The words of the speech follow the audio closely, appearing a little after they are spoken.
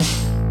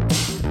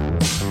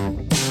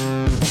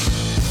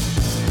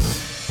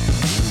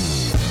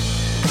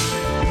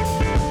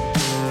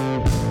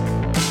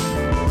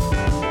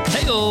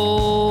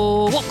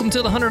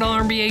$100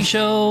 MBA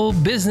show,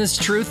 business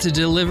truth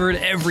delivered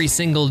every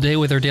single day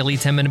with our daily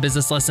 10-minute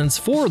business lessons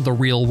for the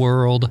real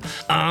world.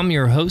 I'm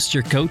your host,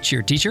 your coach,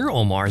 your teacher,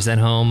 Omar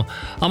Zenhom.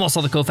 I'm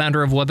also the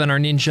co-founder of Webinar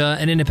Ninja,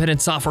 an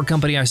independent software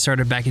company I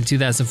started back in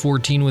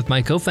 2014 with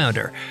my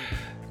co-founder.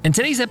 And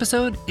today's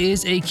episode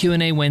is a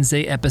Q&A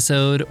Wednesday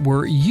episode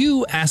where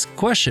you ask a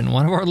question,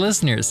 one of our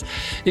listeners.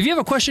 If you have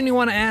a question you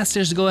want to ask,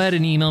 just go ahead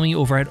and email me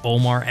over at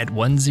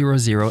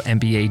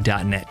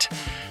omar@100mba.net.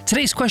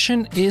 Today's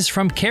question is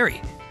from Carrie.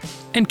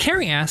 And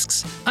Carrie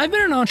asks, I've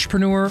been an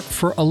entrepreneur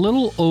for a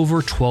little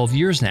over 12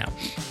 years now.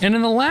 And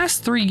in the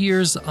last 3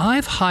 years,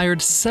 I've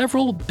hired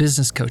several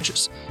business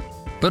coaches.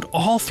 But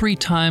all 3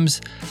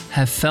 times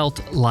have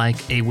felt like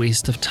a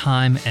waste of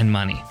time and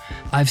money.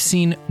 I've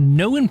seen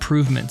no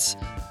improvements.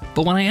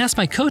 But when I ask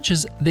my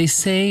coaches, they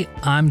say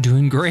I'm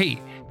doing great.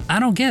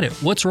 I don't get it.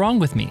 What's wrong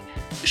with me?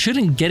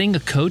 Shouldn't getting a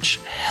coach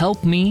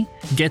help me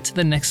get to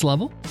the next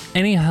level?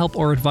 Any help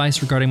or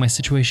advice regarding my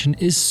situation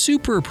is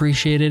super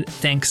appreciated.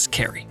 Thanks,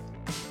 Carrie.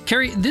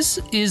 Carrie, this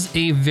is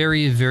a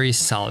very, very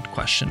solid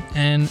question.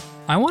 And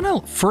I want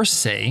to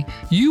first say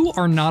you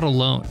are not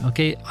alone,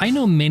 okay? I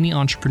know many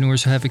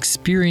entrepreneurs who have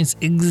experienced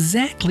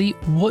exactly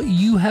what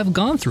you have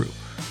gone through.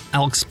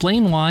 I'll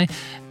explain why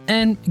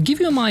and give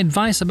you my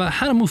advice about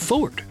how to move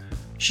forward.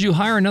 Should you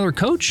hire another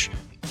coach?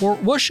 Or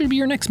what should be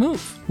your next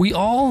move? We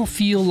all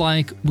feel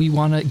like we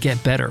want to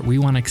get better, we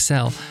want to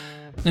excel.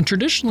 And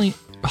traditionally,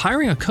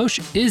 hiring a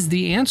coach is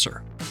the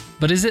answer.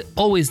 But is it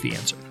always the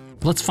answer?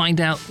 Let's find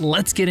out.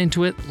 Let's get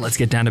into it. Let's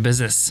get down to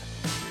business.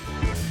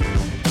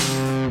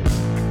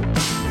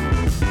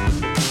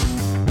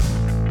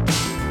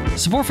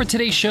 Support for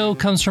today's show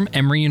comes from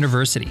Emory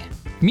University.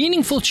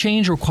 Meaningful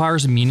change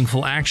requires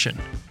meaningful action.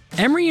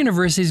 Emory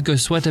University's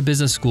Goethe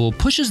Business School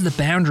pushes the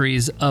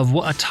boundaries of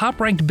what a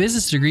top-ranked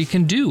business degree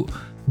can do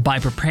by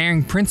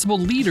preparing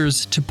principled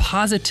leaders to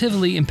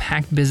positively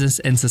impact business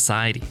and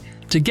society.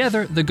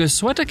 Together, the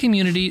Goethe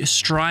community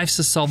strives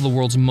to solve the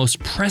world's most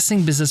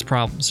pressing business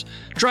problems.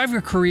 Drive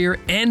your career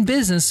and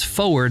business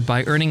forward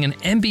by earning an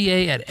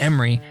MBA at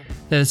Emory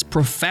that is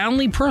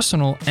profoundly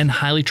personal and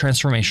highly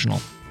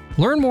transformational.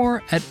 Learn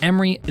more at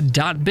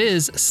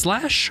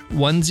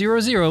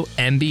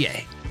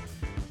emory.biz/100MBA.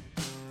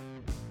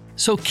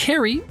 So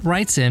Carrie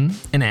writes in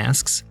and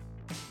asks,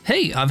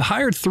 hey, I've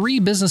hired 3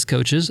 business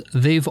coaches.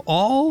 They've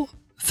all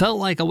felt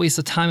like a waste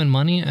of time and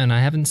money, and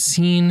I haven't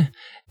seen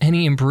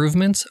any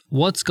improvements.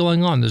 What's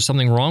going on? There's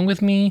something wrong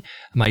with me?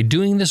 Am I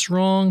doing this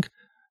wrong?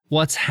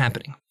 What's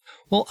happening?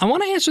 Well, I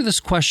want to answer this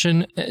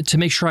question to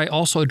make sure I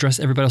also address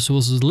everybody else who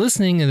is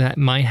listening that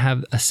might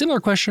have a similar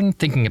question,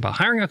 thinking about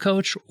hiring a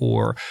coach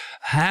or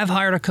have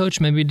hired a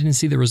coach, maybe didn't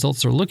see the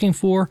results they're looking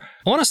for.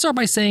 I want to start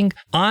by saying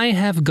I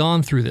have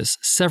gone through this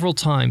several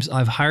times.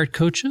 I've hired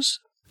coaches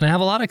and I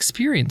have a lot of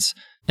experience.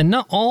 And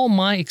not all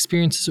my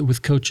experiences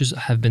with coaches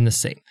have been the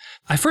same.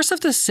 I first have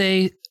to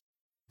say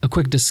a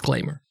quick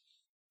disclaimer.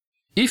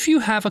 If you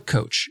have a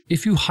coach,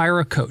 if you hire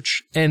a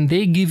coach and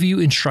they give you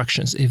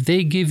instructions, if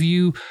they give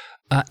you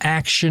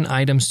action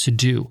items to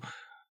do,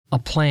 a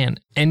plan,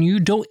 and you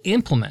don't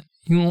implement,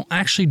 you won't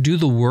actually do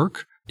the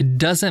work, it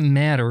doesn't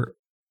matter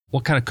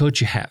what kind of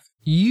coach you have.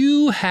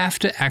 You have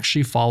to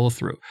actually follow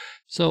through.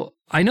 So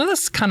I know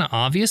that's kind of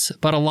obvious,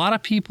 but a lot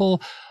of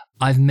people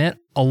I've met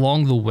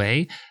along the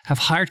way have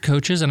hired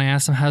coaches and I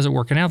ask them, how's it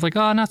working out? They're like,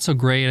 oh, not so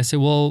great. And I say,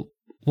 well,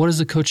 what is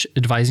the coach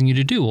advising you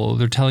to do? Well,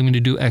 they're telling me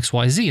to do X,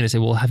 Y, Z. And I say,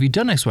 well, have you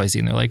done X, Y, Z?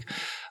 And they're like,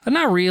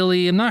 not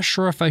really. I'm not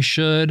sure if I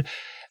should.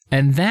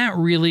 And that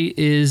really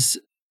is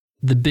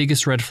the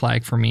biggest red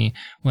flag for me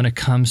when it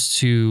comes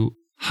to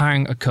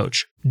hiring a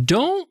coach.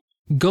 Don't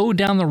go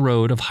down the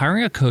road of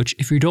hiring a coach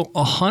if you don't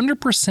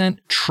 100%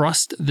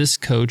 trust this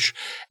coach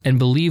and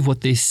believe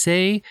what they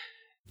say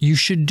you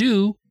should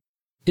do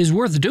is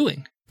worth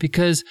doing.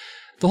 Because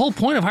the whole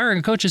point of hiring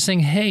a coach is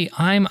saying, hey,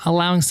 I'm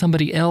allowing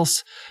somebody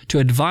else to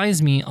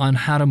advise me on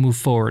how to move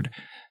forward.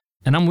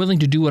 And I'm willing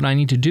to do what I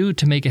need to do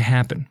to make it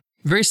happen.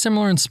 Very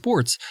similar in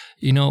sports.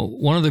 You know,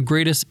 one of the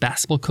greatest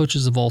basketball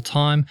coaches of all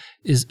time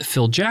is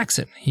Phil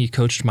Jackson. He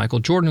coached Michael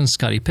Jordan and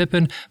Scottie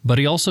Pippen, but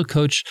he also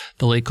coached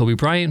the late Kobe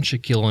Bryant,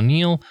 Shaquille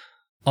O'Neal,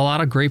 a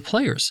lot of great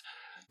players.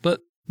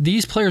 But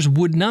these players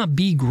would not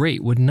be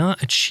great, would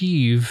not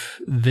achieve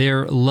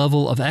their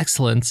level of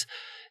excellence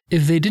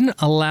if they didn't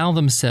allow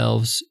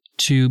themselves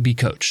to be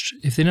coached,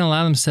 if they didn't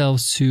allow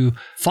themselves to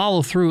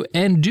follow through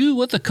and do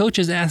what the coach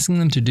is asking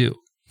them to do.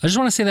 I just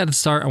want to say that at the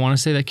start. I want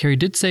to say that Carrie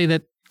did say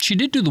that she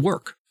did do the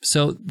work.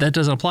 So that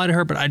doesn't apply to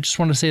her, but I just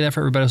want to say that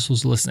for everybody else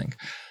who's listening.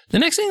 The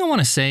next thing I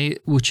want to say,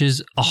 which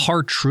is a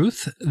hard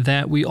truth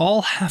that we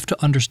all have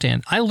to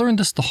understand. I learned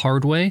this the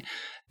hard way,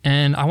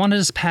 and I want to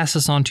just pass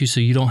this on to you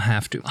so you don't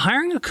have to.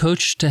 Hiring a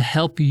coach to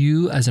help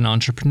you as an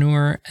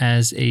entrepreneur,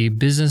 as a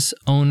business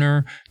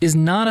owner, is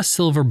not a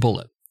silver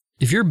bullet.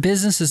 If your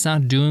business is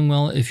not doing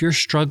well, if you're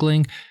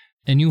struggling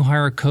and you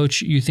hire a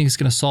coach you think is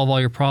going to solve all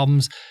your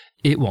problems,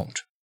 it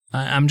won't.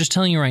 I'm just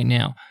telling you right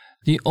now.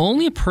 The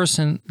only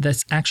person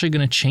that's actually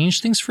going to change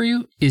things for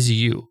you is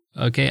you.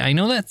 Okay, I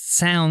know that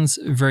sounds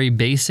very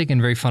basic and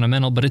very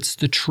fundamental, but it's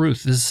the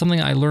truth. This is something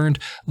I learned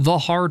the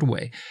hard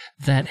way,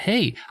 that,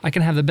 hey, I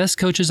can have the best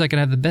coaches, I can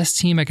have the best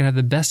team, I can have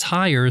the best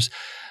hires,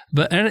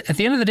 but at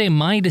the end of the day,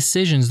 my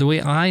decisions, the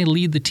way I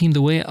lead the team,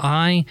 the way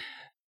I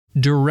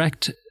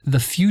direct the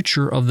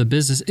future of the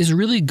business is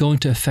really going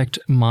to affect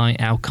my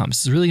outcomes.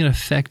 It's really going to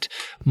affect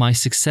my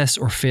success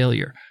or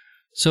failure.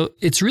 So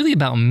it's really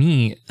about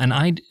me, and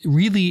I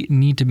really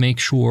need to make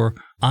sure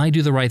I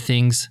do the right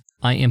things,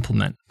 I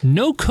implement.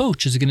 No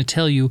coach is going to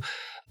tell you,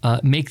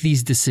 make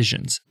these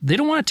decisions. They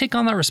don't want to take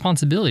on that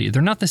responsibility.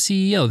 They're not the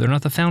CEO. They're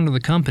not the founder of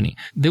the company.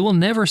 They will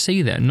never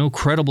say that. No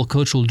credible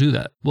coach will do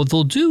that. What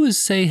they'll do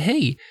is say,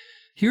 hey,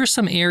 here are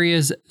some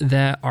areas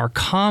that are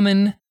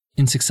common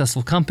in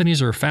successful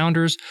companies or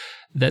founders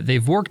that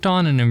they've worked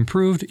on and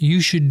improved.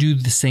 You should do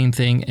the same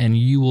thing and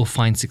you will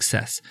find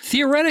success.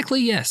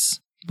 Theoretically, yes,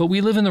 but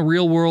we live in the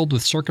real world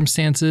with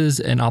circumstances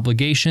and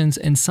obligations,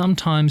 and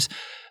sometimes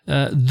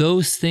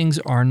those things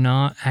are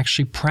not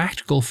actually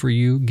practical for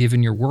you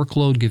given your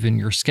workload, given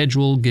your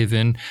schedule,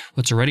 given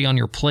what's already on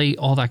your plate,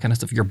 all that kind of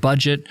stuff, your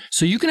budget.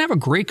 So you can have a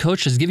great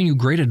coach that's giving you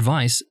great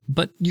advice,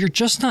 but you're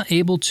just not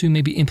able to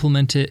maybe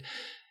implement it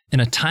in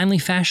a timely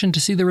fashion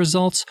to see the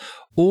results,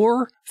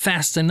 or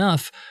fast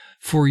enough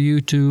for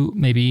you to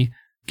maybe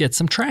get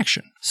some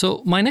traction.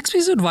 So my next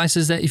piece of advice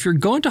is that if you're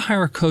going to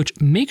hire a coach,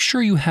 make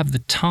sure you have the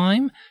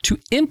time to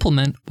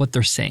implement what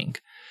they're saying.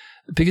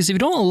 Because if you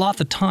don't allot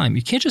the time,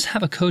 you can't just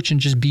have a coach and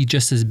just be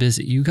just as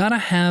busy. You got to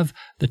have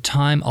the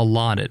time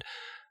allotted.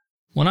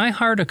 When I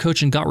hired a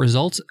coach and got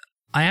results,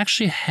 I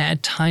actually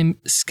had time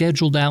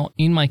scheduled out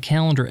in my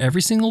calendar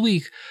every single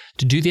week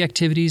to do the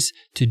activities,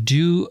 to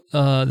do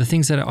the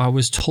things that I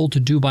was told to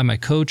do by my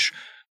coach,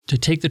 to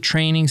take the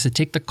trainings, to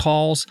take the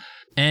calls.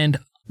 And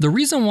the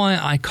reason why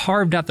I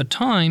carved out the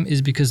time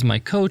is because my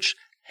coach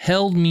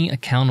held me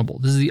accountable.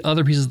 This is the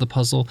other piece of the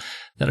puzzle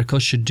that a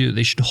coach should do.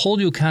 They should hold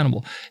you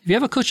accountable. If you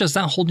have a coach that's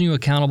not holding you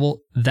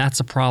accountable, that's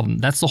a problem.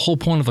 That's the whole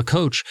point of a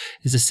coach,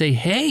 is to say,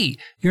 hey,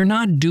 you're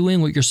not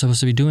doing what you're supposed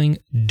to be doing.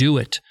 Do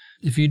it.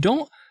 If you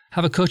don't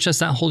have a coach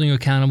that's not holding you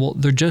accountable,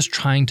 they're just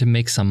trying to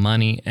make some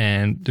money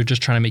and they're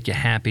just trying to make you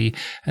happy.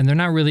 And they're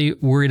not really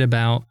worried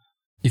about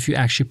if you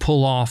actually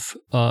pull off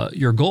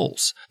your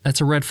goals.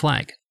 That's a red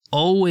flag.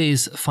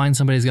 Always find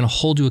somebody who's going to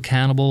hold you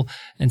accountable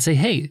and say,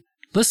 hey,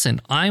 listen,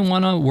 I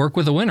want to work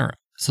with a winner.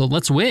 So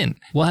let's win.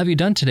 What have you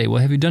done today?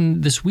 What have you done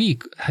this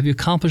week? Have you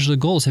accomplished the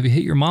goals? Have you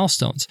hit your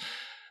milestones?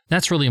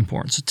 That's really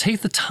important. So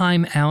take the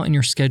time out in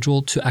your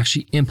schedule to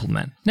actually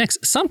implement.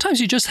 Next, sometimes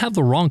you just have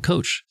the wrong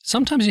coach.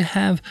 Sometimes you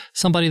have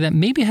somebody that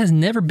maybe has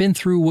never been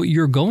through what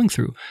you're going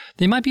through.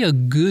 They might be a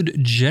good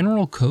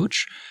general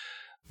coach,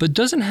 but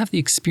doesn't have the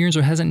experience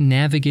or hasn't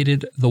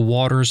navigated the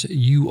waters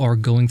you are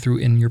going through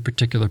in your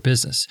particular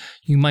business.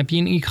 You might be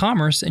in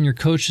e-commerce and your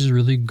coach is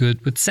really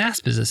good with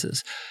SaaS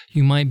businesses.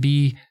 You might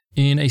be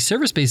in a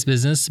service-based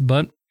business,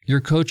 but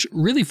your coach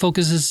really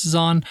focuses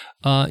on,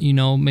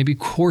 maybe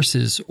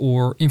courses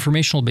or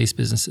informational-based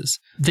businesses.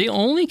 They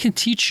only can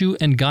teach you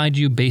and guide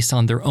you based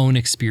on their own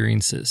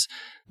experiences.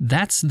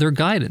 That's their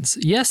guidance.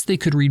 Yes, they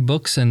could read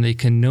books and they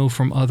can know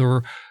from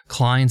other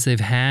clients they've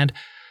had,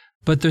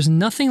 but there's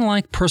nothing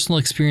like personal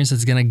experience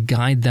that's going to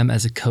guide them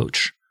as a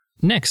coach.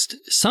 Next,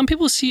 some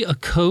people see a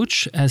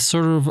coach as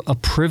sort of a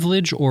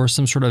privilege or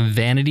some sort of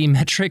vanity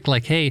metric,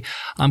 like, hey,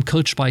 I'm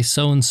coached by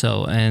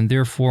so-and-so and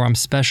therefore I'm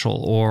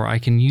special, or I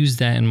can use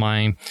that in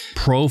my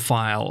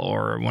profile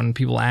or when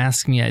people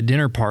ask me at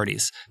dinner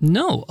parties.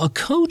 No, a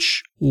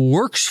coach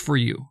works for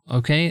you,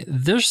 okay?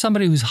 There's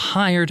somebody who's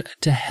hired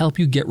to help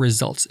you get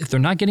results. If they're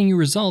not getting you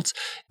results,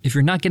 if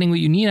you're not getting what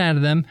you need out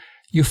of them,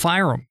 you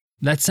fire them.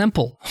 That's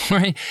simple,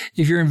 right?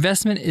 If your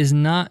investment is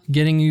not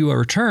getting you a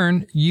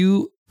return,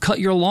 you cut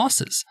your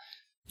losses.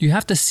 You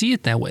have to see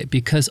it that way,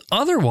 because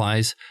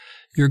otherwise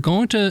you're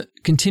going to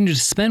continue to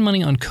spend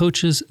money on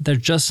coaches that are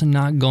just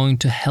not going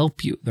to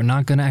help you. They're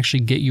not going to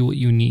actually get you what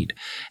you need.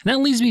 And that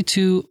leads me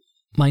to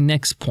my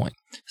next point.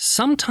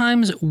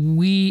 Sometimes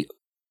we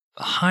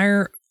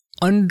hire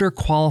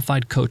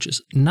underqualified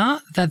coaches.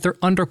 Not that they're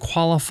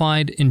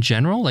underqualified in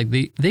general, like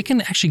they can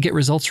actually get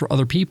results for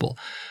other people.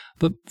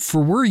 But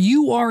for where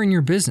you are in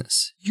your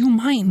business, you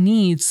might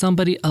need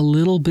somebody a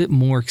little bit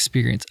more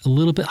experienced, a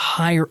little bit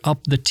higher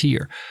up the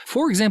tier.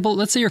 For example,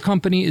 let's say your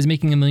company is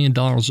making $1 million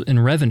in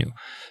revenue.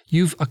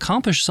 You've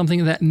accomplished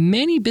something that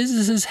many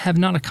businesses have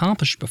not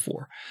accomplished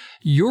before.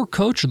 Your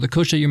coach, or the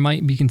coach that you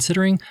might be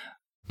considering,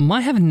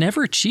 might have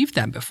never achieved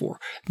that before.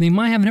 They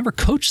might have never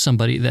coached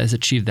somebody that has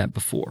achieved that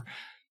before.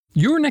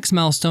 Your next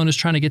milestone is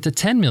trying to get to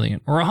 10 million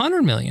or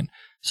 100 million.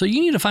 So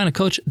you need to find a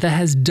coach that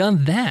has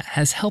done that,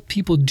 has helped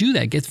people do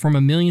that, get from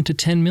 1 million to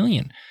 10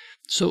 million.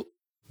 So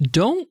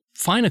don't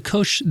find a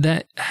coach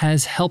that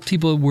has helped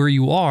people where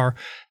you are.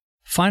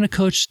 Find a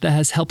coach that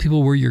has helped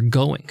people where you're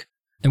going.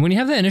 And when you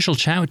have that initial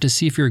chat to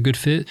see if you're a good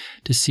fit,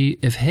 to see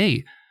if,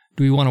 hey,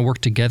 do we want to work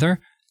together?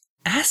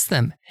 Ask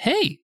them,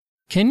 hey,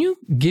 can you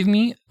give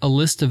me a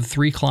list of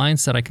 3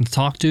 clients that I can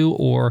talk to,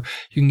 or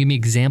you can give me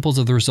examples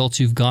of the results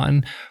you've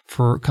gotten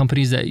for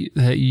companies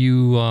that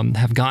you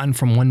have gotten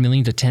from 1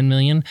 million to 10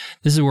 million?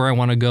 This is where I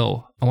want to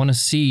go. I want to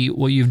see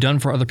what you've done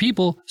for other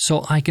people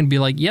so I can be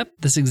like, yep,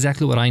 that's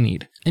exactly what I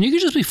need. And you can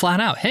just be flat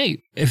out,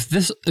 hey, if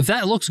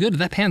that looks good, if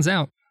that pans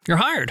out, you're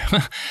hired.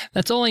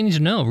 That's all I need to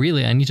know,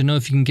 really. I need to know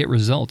if you can get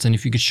results. And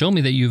if you could show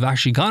me that you've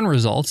actually gotten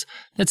results,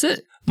 that's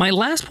it. My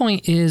last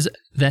point is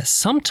that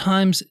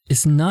sometimes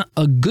it's not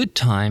a good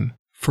time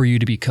for you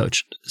to be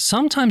coached.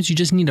 Sometimes you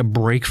just need a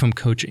break from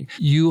coaching.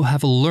 You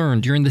have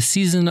learned, you're in the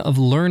season of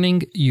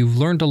learning, you've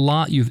learned a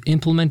lot, you've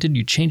implemented,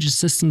 you changed the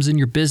systems in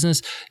your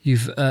business,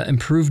 you've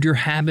improved your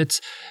habits,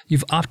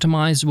 you've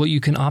optimized what you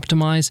can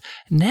optimize.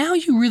 Now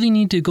you really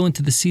need to go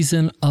into the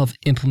season of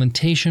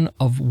implementation,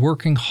 of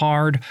working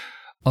hard,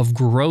 of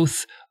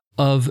growth,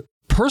 of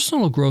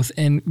personal growth,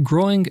 and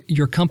growing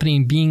your company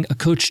and being a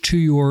coach to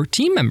your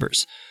team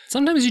members.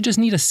 Sometimes you just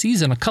need a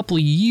season, a couple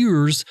of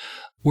years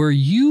where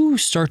you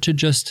start to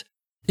just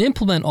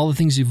implement all the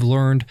things you've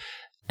learned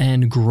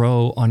and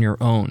grow on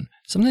your own.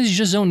 Sometimes you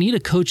just don't need a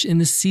coach in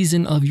the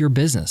season of your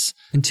business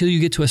until you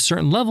get to a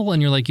certain level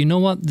and you're like, you know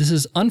what, this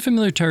is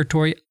unfamiliar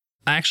territory.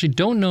 I actually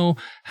don't know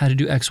how to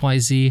do X, Y,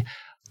 Z.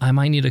 I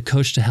might need a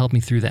coach to help me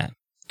through that.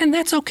 And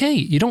that's okay.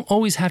 You don't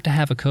always have to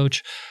have a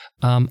coach.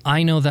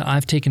 I know that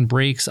I've taken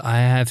breaks. I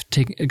have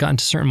gotten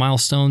to certain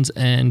milestones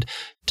and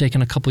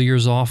taken a couple of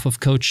years off of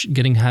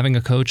having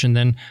a coach. And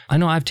then I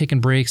know I've taken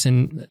breaks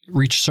and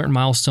reached certain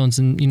milestones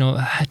and,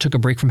 I took a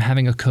break from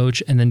having a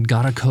coach and then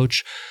got a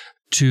coach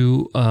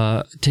to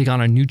take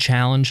on a new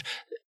challenge,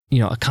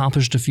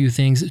 accomplished a few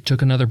things,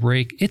 took another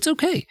break. It's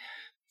okay.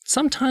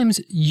 Sometimes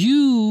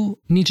you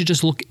need to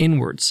just look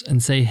inwards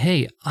and say,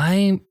 hey,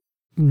 I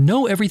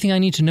know everything I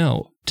need to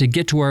know to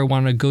get to where I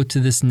want to go to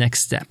this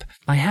next step.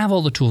 I have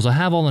all the tools. I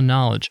have all the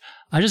knowledge.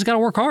 I just got to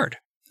work hard.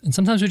 And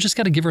sometimes we just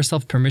got to give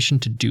ourselves permission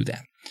to do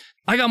that.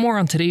 I got more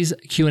on today's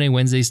Q&A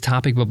Wednesday's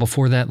topic, but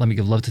before that, let me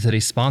give love to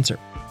today's sponsor.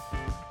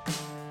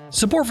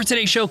 Support for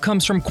today's show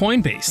comes from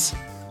Coinbase.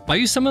 Are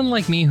you someone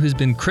like me who's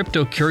been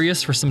crypto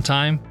curious for some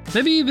time?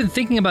 Maybe you've been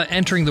thinking about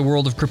entering the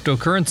world of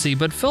cryptocurrency,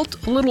 but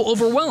felt a little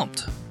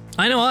overwhelmed.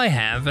 I know I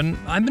have, and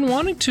I've been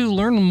wanting to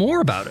learn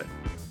more about it,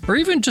 or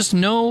even just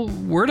know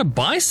where to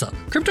buy some.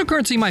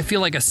 Cryptocurrency might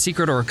feel like a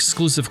secret or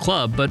exclusive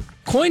club, but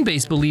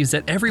Coinbase believes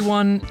that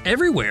everyone,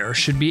 everywhere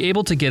should be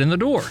able to get in the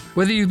door.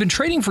 Whether you've been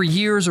trading for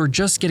years or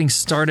just getting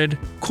started,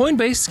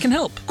 Coinbase can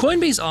help.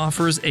 Coinbase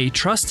offers a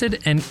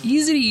trusted and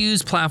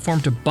easy-to-use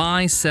platform to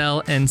buy,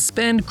 sell, and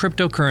spend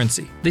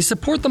cryptocurrency. They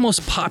support the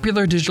most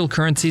popular digital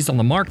currencies on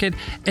the market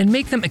and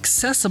make them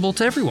accessible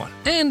to everyone.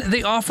 And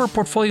they offer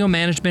portfolio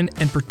management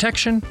and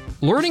protection,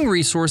 learning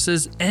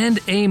resources, and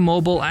a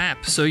mobile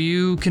app so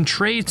you can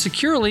trade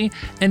securely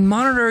and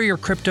monitor your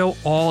crypto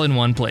all in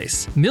one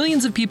place.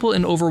 Millions of people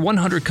in over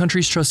 100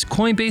 countries trust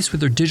Coinbase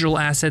with their digital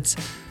assets,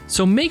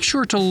 so make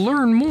sure to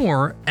learn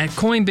more at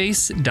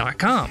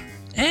Coinbase.com.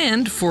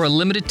 And for a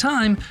limited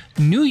time,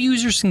 new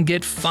users can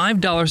get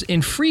 $5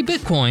 in free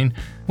Bitcoin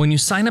when you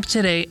sign up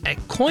today at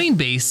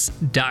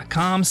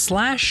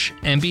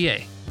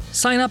Coinbase.com/MBA.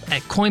 Sign up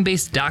at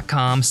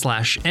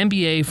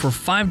Coinbase.com/MBA for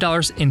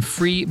 $5 in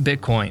free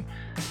Bitcoin.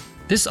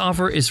 This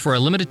offer is for a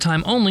limited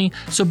time only,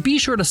 so be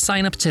sure to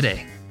sign up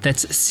today.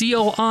 That's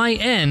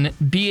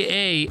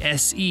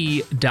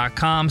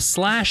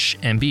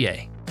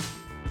Coinbase.com/MBA.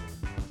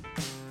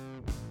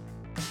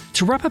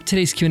 To wrap up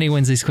today's Q&A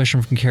Wednesday's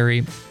question from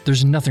Carrie,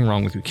 there's nothing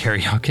wrong with you,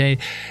 Carrie, okay?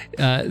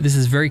 This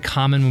is very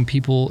common when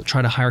people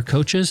try to hire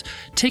coaches.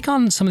 Take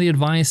on some of the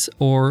advice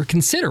or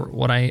consider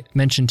what I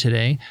mentioned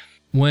today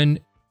when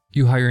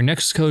you hire your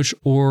next coach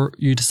or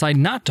you decide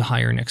not to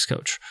hire your next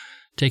coach,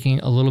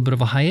 taking a little bit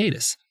of a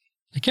hiatus.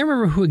 I can't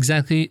remember who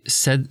exactly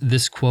said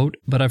this quote,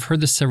 but I've heard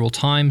this several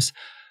times.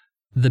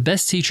 The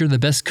best teacher, the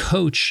best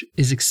coach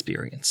is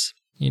experience,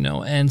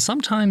 and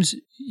sometimes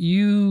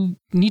you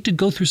need to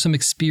go through some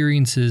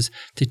experiences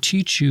to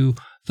teach you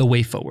the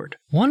way forward.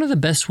 One of the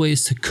best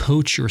ways to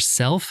coach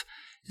yourself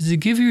is to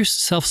give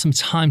yourself some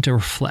time to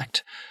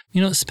reflect.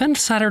 Spend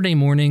Saturday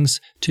mornings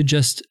to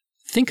just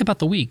think about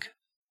the week.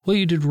 What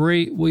you did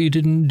great, what you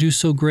didn't do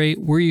so great,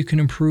 where you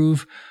can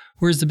improve,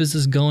 where's the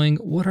business going,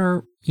 what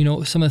are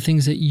some of the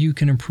things that you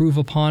can improve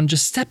upon.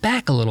 Just step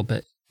back a little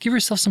bit. Give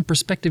yourself some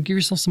perspective. Give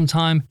yourself some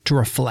time to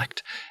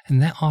reflect.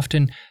 And that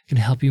often can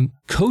help you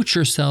coach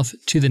yourself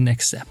to the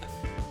next step.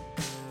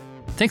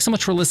 Thanks so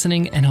much for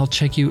listening, and I'll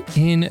check you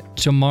in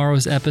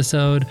tomorrow's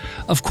episode.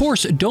 Of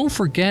course, don't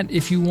forget,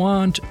 if you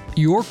want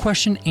your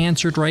question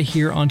answered right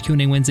here on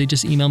Q&A Wednesday,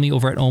 just email me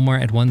over at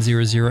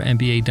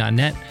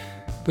omar@100mba.net.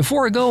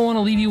 Before I go, I want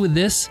to leave you with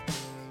this.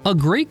 A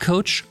great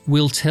coach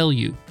will tell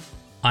you,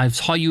 I've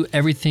taught you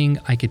everything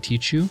I could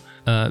teach you.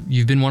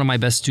 You've been one of my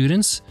best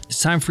students.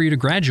 It's time for you to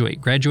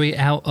graduate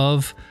out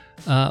of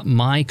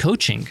my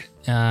coaching.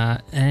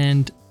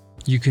 And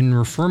you can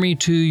refer me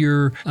to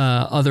your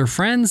other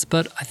friends,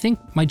 but I think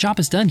my job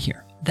is done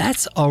here.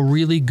 That's a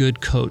really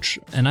good coach.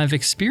 And I've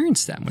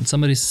experienced that. When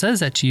somebody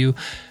says that to you,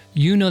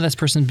 you know that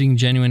person being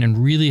genuine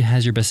and really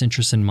has your best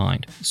interest in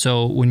mind.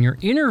 So when you're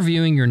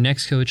interviewing your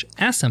next coach,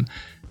 ask them,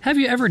 have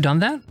you ever done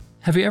that?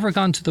 Have you ever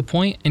gotten to the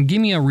point? And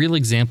give me a real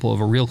example of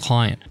a real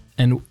client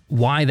and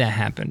why that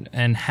happened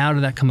and how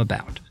did that come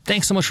about.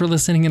 Thanks so much for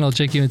listening, and I'll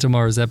check you in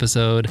tomorrow's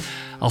episode.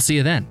 I'll see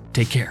you then.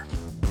 Take care.